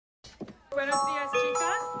Buenos días,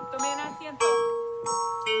 chicas. Tomen asiento.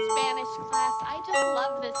 Spanish class. I just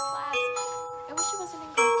love this class. I wish it wasn't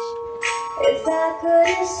English. If I could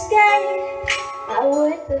escape, I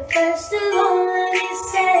would, but first of all let me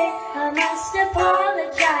say I must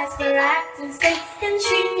apologize for acting sick and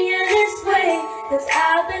treating you this way. Cause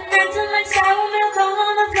I've been acting like sour milk all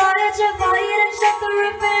on the floor at your fault. You done shut the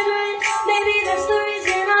refrigerator. Maybe that's the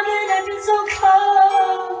reason I've been acting so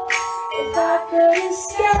cold. If I could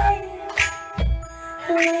escape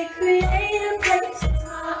and recreate a place that's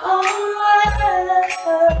my own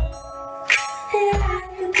world, and I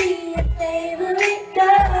could be your favorite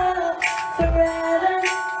girl forever,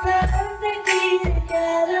 perfectly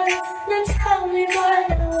together. Now tell me, boy,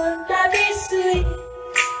 won't that be sweet?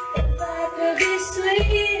 If I could be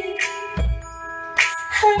sweet,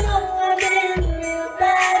 I know I've been a real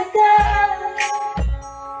bad girl.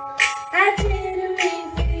 I didn't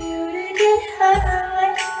mean for you to get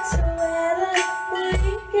hurt. So whether we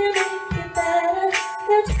can make it better,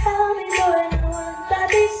 now tell me, boy, won't that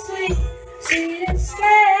be sweet? Sweet and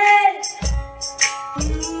scared.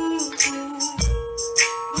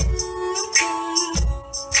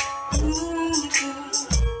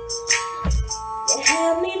 You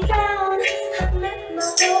held me down. I met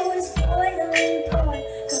my lowest boiling point.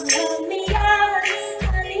 Come help me out.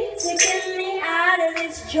 I need to get me out of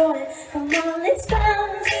this joint. Come on, let's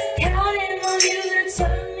bounce. Counting on you to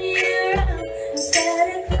turn me around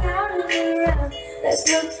instead of clowning around. Let's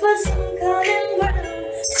look for some common ground.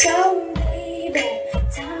 So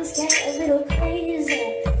times get a little crazy.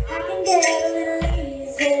 I can get a little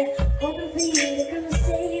lazy. Hoping for you to come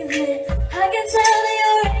save me. I can tell that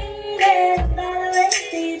you're angry by the way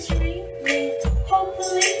that you treat me.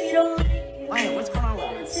 Hopefully you don't leave me. Why? What's going on with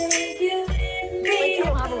Wanna take you with me. It's like I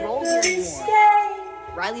don't have a role here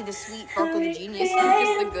anymore. Riley the sweet, Farkle the genius, Lucas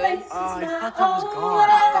the good. I thought that was gone.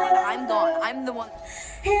 Not gone. I'm gone. I'm the one.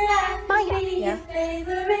 Maya. Your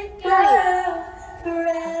favorite girl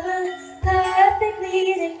forever,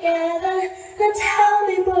 perfectly together. Now tell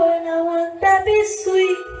me, boy, now won't that be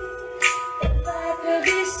sweet?